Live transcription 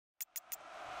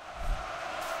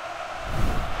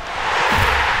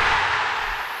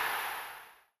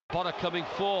Boro coming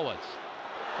forwards,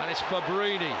 and it's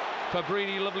Fabrini.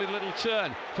 Fabrini, lovely little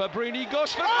turn. Fabrini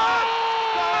goes for...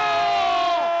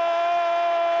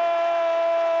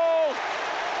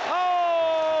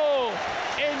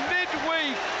 In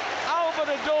midweek, Albert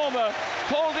Adoma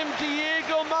called him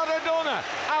Diego Maradona.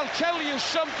 I'll tell you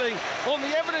something, on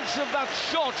the evidence of that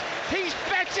shot, he's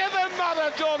better than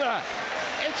Maradona.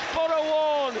 It's Boro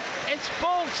 1, it's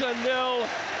Bolton 0,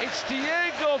 it's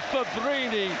Diego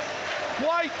Fabrini.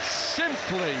 Quite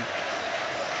simply,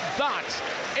 that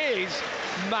is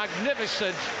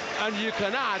magnificent, and you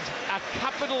can add a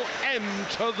capital M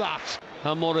to that.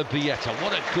 Amora Bieta,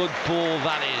 what a good ball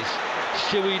that is.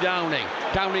 Stewie Downing,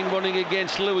 Downing running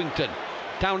against Lewington,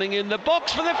 Downing in the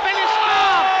box for the finish.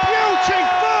 Oh,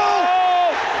 beautiful!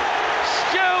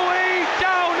 Stewie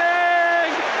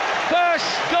Downing,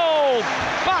 first goal,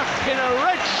 back in a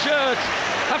red shirt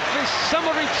after his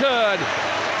summer return.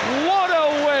 What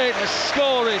a way to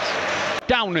score it.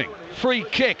 Downing, free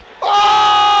kick.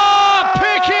 Oh,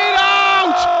 pick it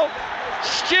out!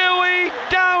 Stewie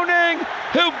Downing,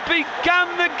 who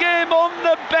began the game on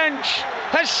the bench,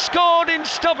 has scored in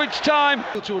stoppage time.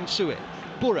 To Unsue.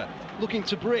 Boro looking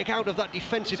to break out of that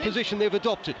defensive position they've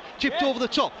adopted. Tipped over the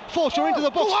top, Forster into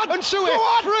the box. Unsue,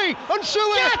 free.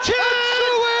 Unsue, Get it!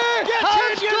 Unsue Get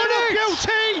has it, you done little it!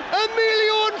 beauty!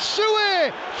 Emilio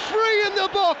Unsue, free in the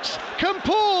box,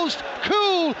 composed,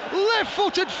 cool,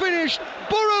 left-footed finish.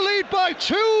 Boro lead by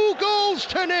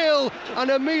 2-0, and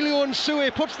Emilio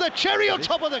Unsue puts the cherry on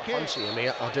top of the cake. Fancy him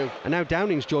here, I do. And now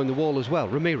Downing's joined the wall as well.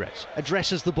 Ramirez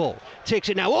addresses the ball, takes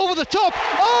it now over the top.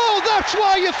 Oh, that's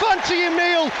why you fancy him,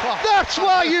 Neil. That's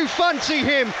why you fancy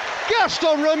him.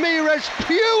 Gaston Ramirez,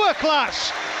 pure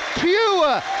class.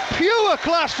 Pure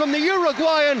class from the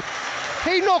Uruguayan.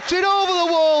 He knocked it over the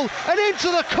wall and into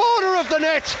the corner of the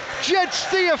net. Jed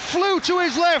Steer flew to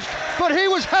his left, but he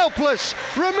was helpless.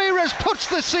 Ramirez puts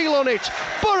the seal on it.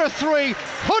 Boro 3,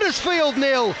 Huddersfield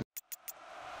 0.